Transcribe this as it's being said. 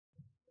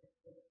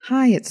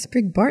Hi, it's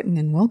Sprig Barton,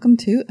 and welcome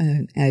to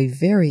a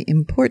very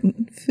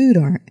important food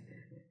art.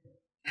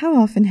 How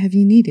often have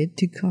you needed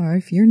to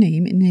carve your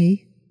name in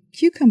a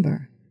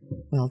cucumber?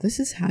 Well, this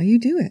is how you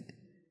do it.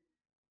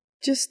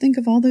 Just think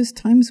of all those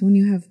times when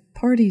you have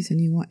parties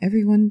and you want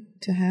everyone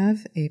to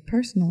have a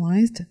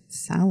personalized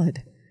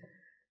salad.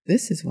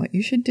 This is what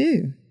you should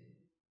do.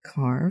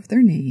 Carve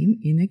their name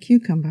in a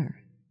cucumber.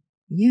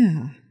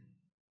 Yeah,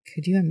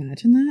 could you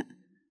imagine that?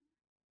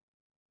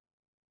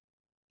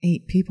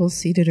 8 people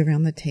seated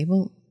around the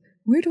table.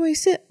 Where do I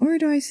sit? Where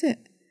do I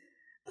sit?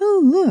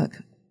 Oh, look.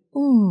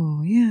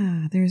 Oh,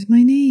 yeah, there's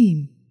my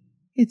name.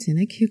 It's in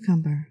a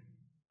cucumber.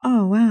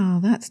 Oh,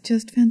 wow, that's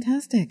just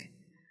fantastic.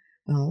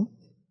 Well,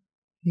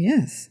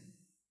 yes.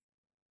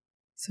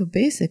 So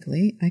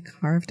basically, I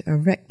carved a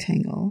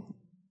rectangle.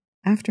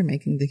 After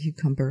making the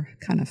cucumber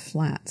kind of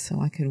flat so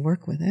I could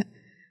work with it,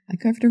 I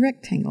carved a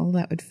rectangle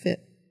that would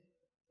fit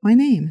my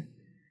name.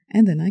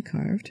 And then I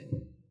carved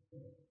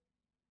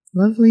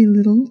lovely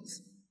little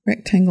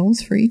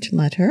rectangles for each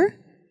letter.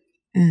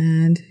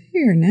 And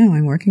here now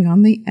I'm working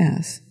on the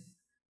S.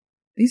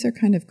 These are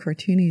kind of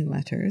cartoony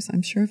letters.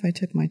 I'm sure if I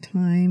took my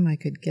time, I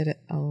could get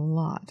it a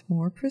lot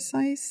more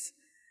precise.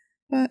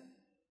 But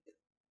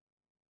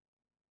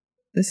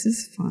this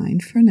is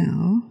fine for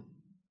now.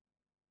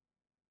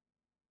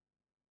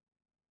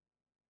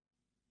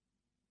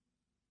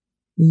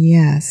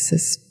 Yes, a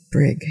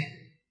sprig.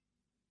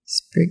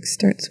 Sprig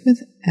starts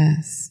with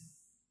S.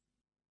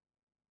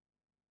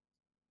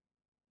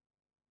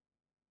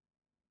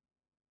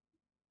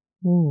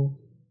 Oh,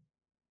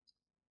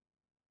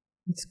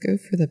 let's go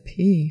for the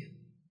P.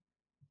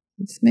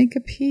 Let's make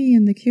a P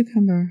in the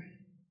cucumber.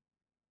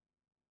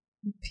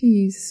 A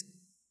P's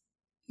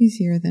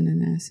easier than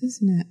an S,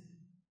 isn't it?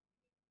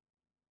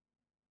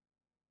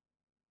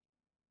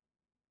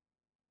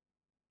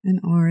 An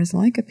R is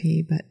like a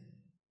P, but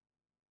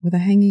with a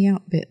hanging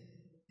out bit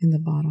in the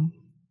bottom.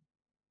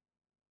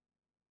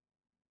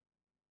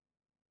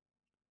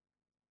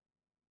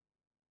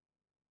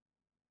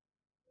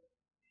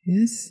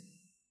 Yes.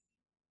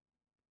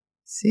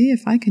 See,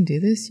 if I can do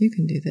this, you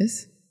can do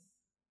this.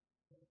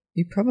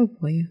 You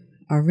probably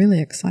are really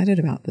excited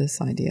about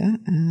this idea,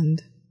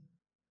 and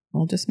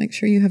I'll just make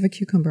sure you have a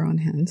cucumber on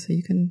hand so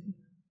you can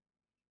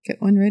get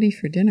one ready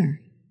for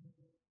dinner.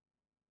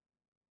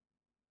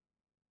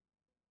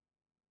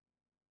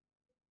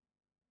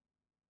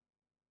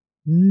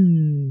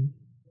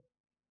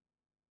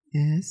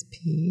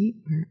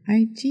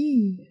 S-P-R-I-G.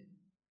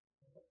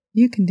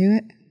 You can do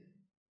it.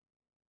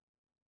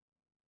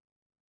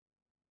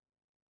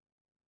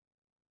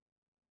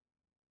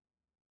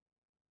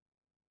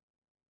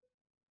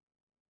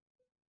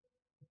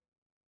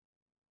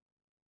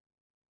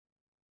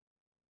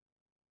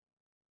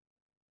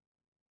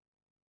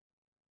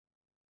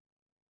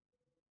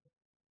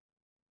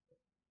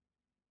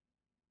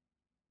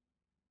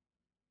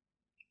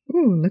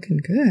 Ooh, looking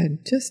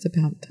good. Just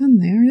about done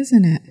there,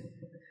 isn't it?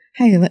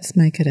 Hey, let's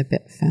make it a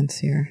bit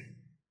fancier.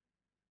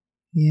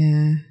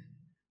 Yeah,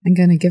 I'm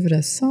going to give it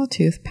a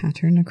sawtooth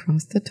pattern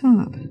across the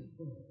top.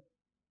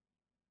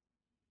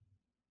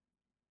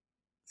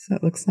 So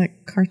it looks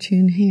like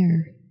cartoon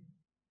hair.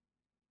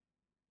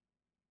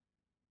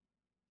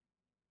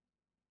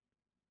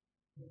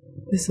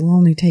 This will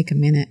only take a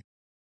minute.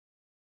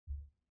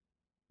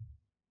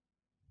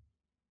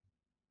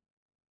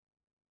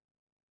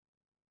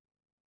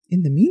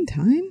 In the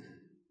meantime,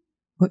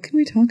 what can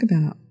we talk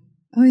about?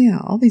 Oh yeah,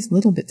 all these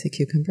little bits of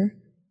cucumber.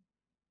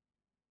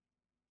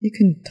 You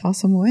can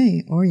toss them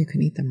away, or you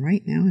can eat them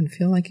right now and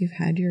feel like you've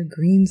had your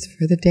greens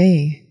for the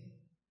day.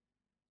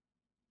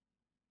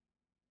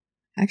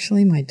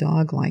 Actually, my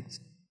dog liked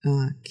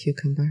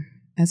cucumber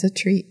as a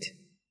treat.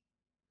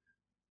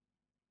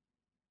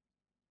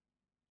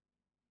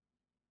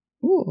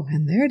 Ooh,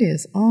 and there it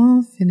is,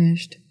 all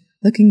finished,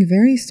 looking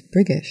very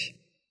spriggish.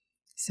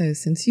 So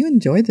since you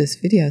enjoyed this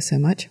video so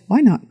much,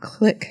 why not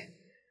click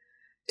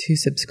to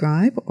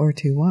subscribe or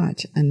to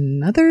watch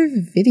another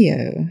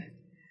video?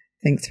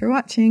 Thanks for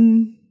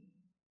watching.